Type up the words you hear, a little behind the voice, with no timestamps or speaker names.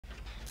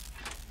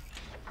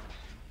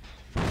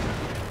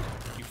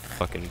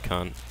fucking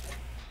cunt.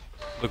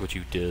 Look what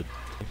you did.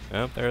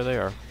 Oh, there they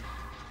are.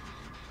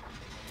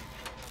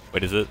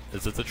 Wait, is it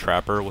the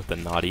trapper with the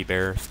naughty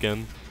bear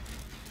skin?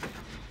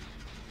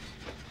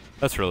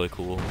 That's really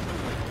cool.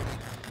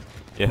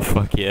 Yeah,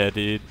 fuck yeah,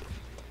 dude.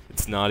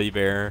 It's naughty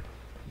bear.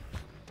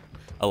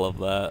 I love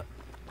that.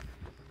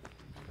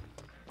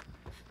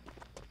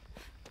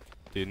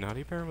 Dude,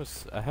 Naughty Bear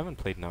was... I haven't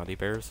played Naughty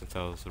Bear since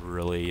I was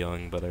really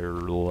young, but I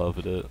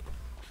loved it.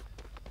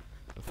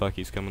 The fuck,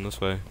 he's coming this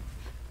way.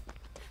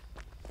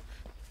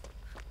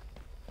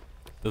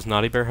 Does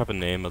Naughty Bear have a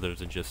name other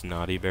than just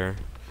Naughty Bear?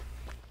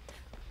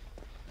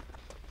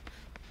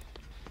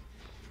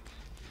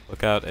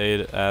 Look out,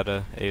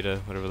 Ada,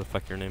 whatever the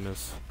fuck your name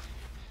is.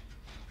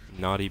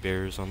 Naughty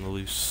Bear's on the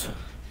loose.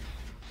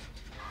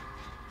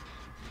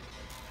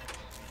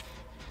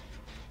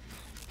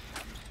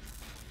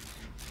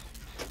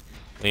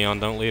 Leon,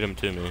 don't lead him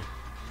to me.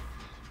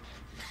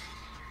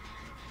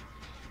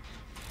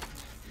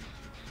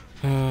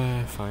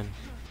 Fine.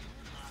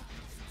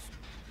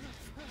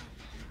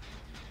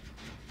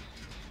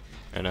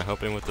 And I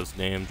help him with this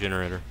damn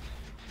generator.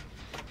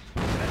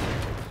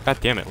 God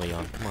damn it,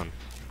 Leon, come on.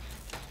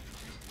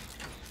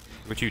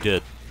 What you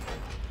did.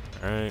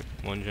 Alright,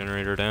 one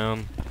generator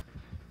down.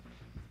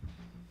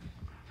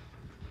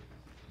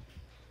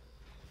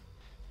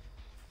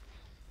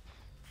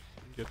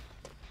 Good.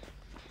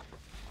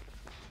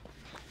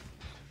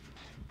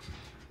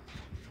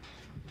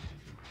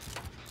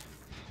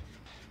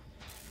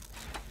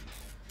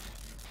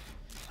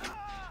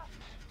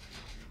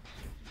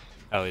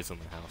 Oh, he's in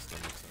the house,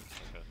 that makes sense.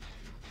 Okay.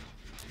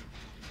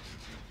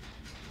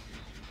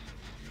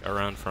 Go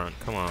around front,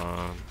 come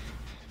on.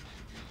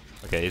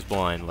 Okay, he's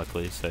blind,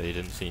 luckily, so he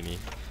didn't see me.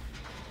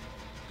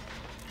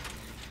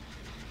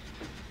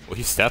 Well,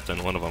 he stepped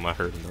in one of them, I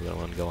heard another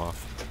one go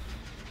off.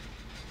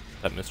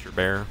 Is that Mr.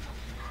 Bear?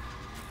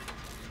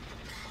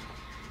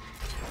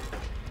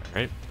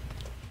 Alright.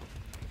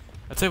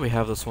 I'd say we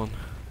have this one.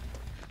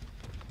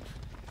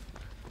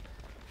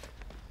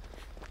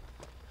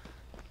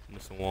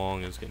 Mr.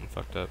 Wong is getting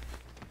fucked up.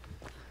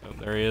 Oh,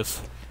 there he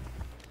is.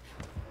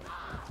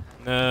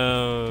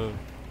 No.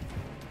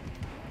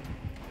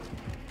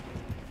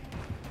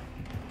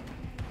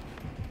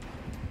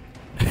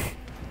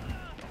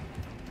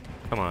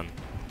 Come on.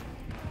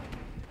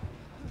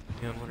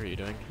 Leon, what are you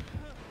doing?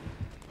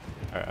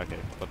 Alright, okay,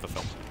 what the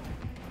fuck?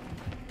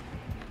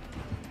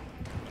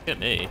 Don't get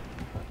me.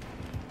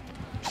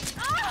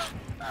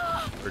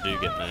 Or do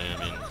you get me? I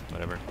mean,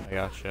 whatever.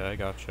 I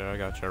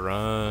gotcha,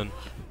 run.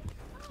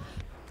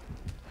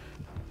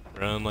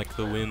 Run like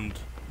the wind.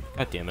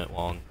 God damn it,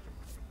 Wong.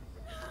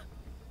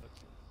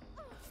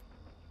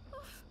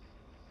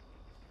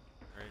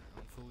 Alright,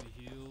 I'm fully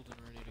healed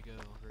and ready to go,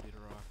 ready to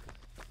rock.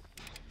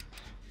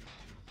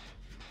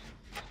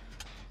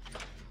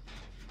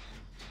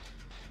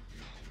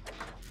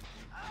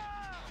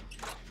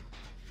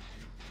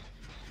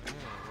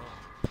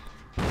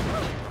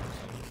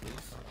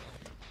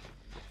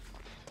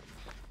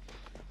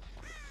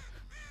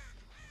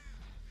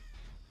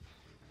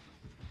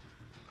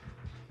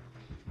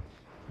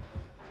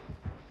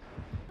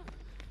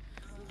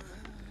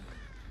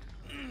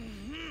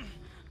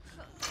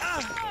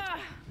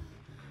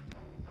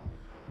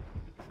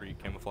 Free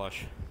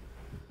camouflage.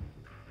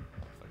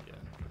 Fuck yeah.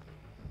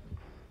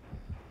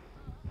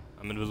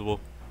 I'm invisible.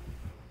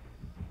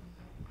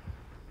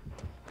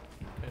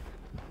 Okay.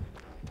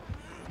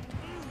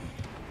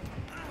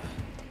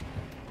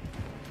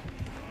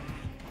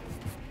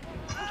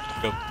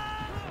 Go.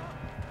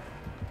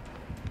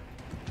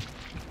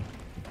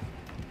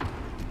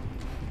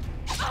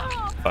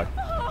 Fuck.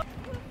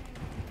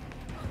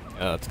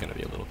 It's gonna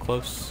be a little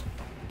close.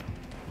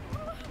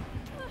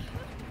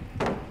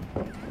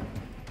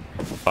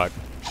 Fuck.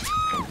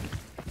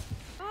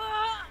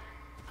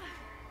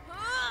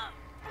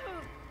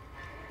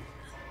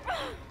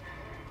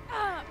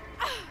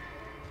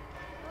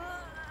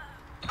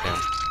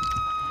 Damn.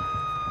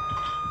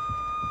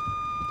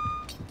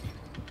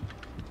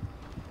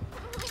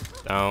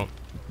 Don't.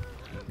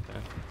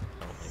 Okay.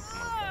 Help me,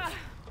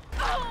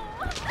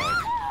 come on,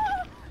 guys.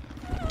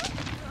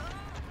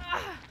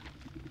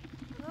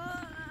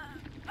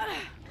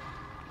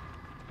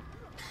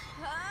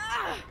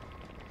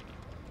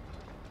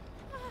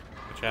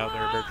 Watch out,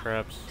 there are bear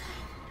traps.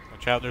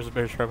 Watch out, there's a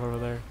bear trap over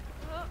there.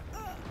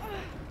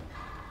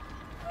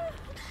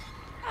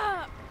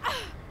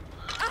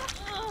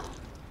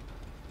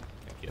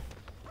 Thank you.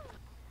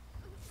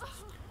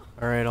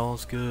 Alright,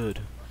 all's good.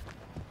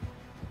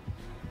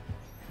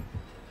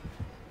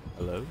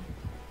 Hello?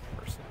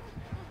 Person.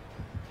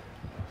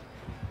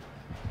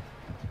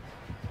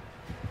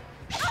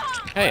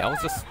 Hey, I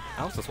was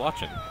just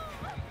watching.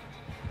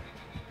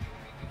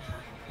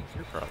 What's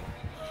your problem?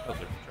 Oh,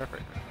 there's a trap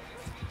right there.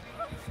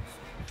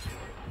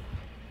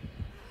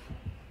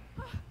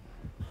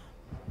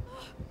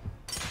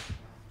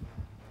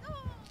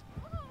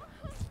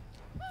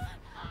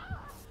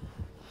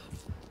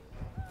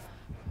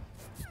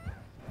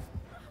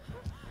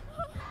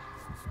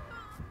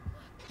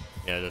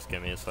 Yeah, just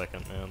give me a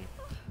second, man.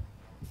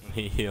 Let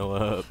me heal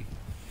up.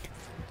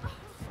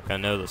 Look,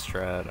 I know the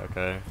strat,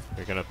 okay?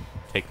 You're gonna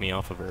take me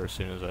off of her as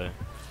soon as I...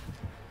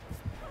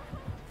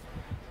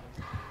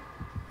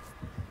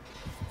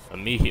 Let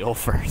me heal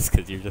first,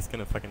 because you're just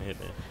gonna fucking hit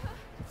me.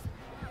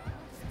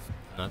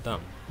 Not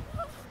dumb.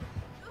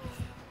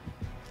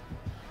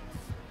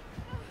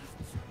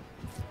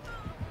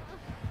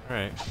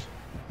 Alright.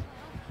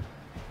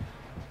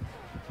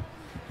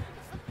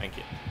 Thank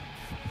you.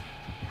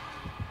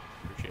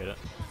 Appreciate it.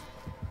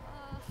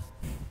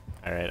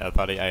 Alright,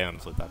 I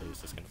honestly thought he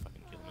was just gonna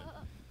fucking kill me.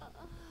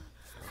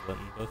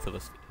 Letting both of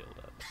us get healed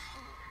up.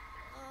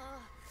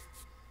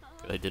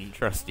 But I didn't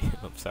trust you,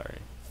 I'm sorry.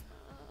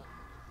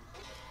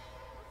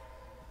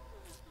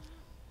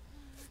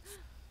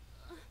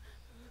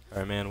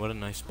 Alright man, what a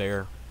nice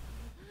bear.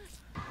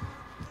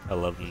 I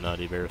love the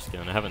Naughty Bear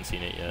skin. I haven't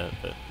seen it yet,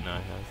 but no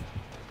I have.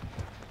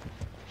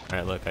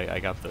 Alright, look, I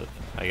got it, man.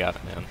 I got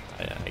it.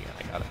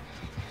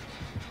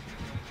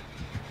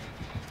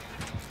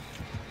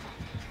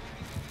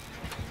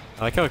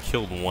 I like how it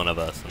killed one of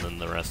us, and then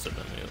the rest of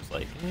them, it was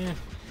like, eh. No.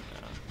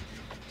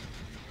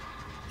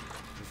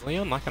 Is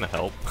Leon not gonna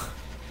help?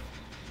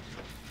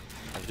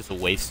 I just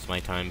waste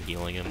my time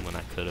healing him when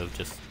I could have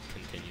just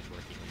continued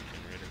working on the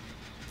generator.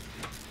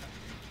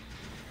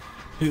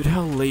 Dude,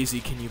 how lazy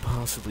can you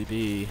possibly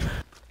be?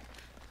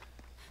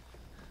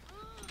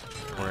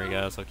 Don't worry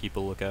guys, I'll keep a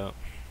lookout.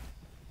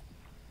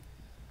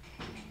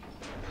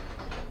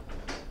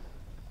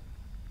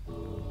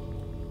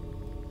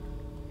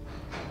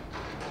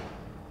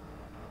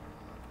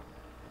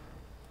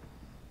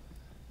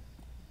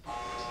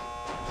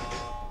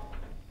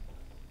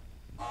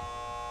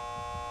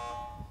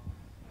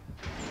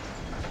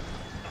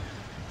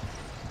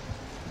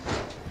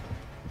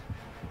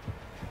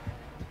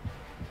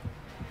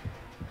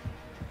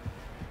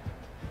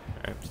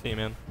 Alright, see you,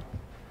 man.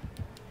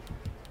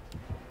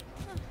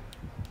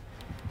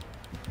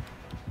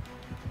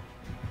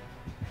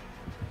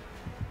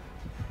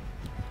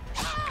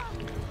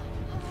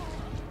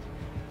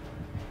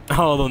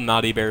 Oh, the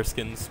Naughty Bear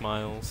skin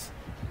smiles.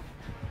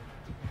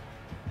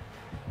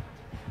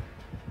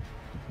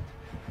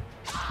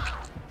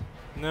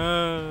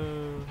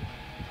 No.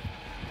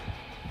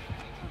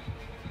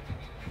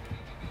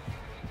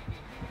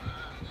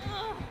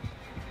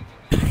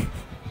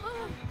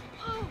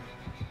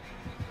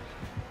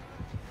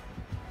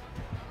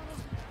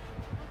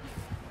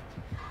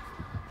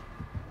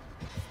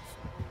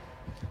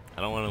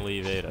 I don't want to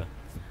leave Ada.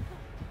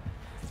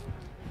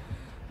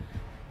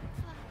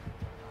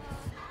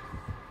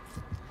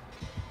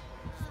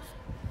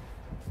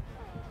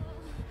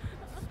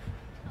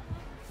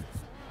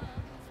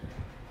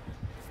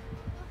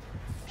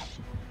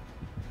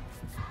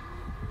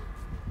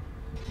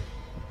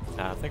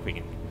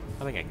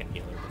 I think I can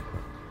heal her before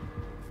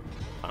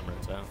time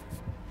runs out.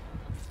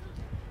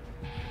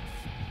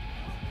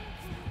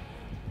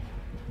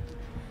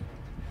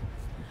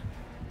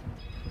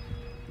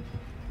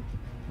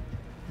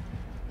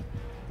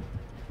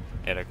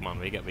 Ada, come on,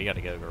 we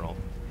gotta go, girl.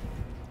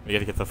 We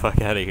gotta get the fuck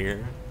out of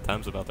here.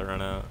 Time's about to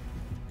run out.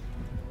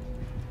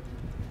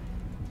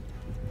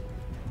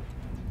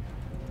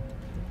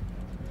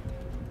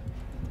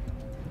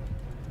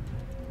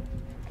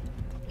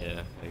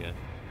 Yeah, okay.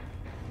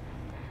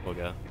 We'll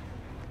go.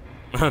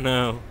 Oh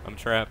no, I'm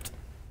trapped.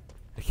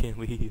 I can't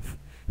leave.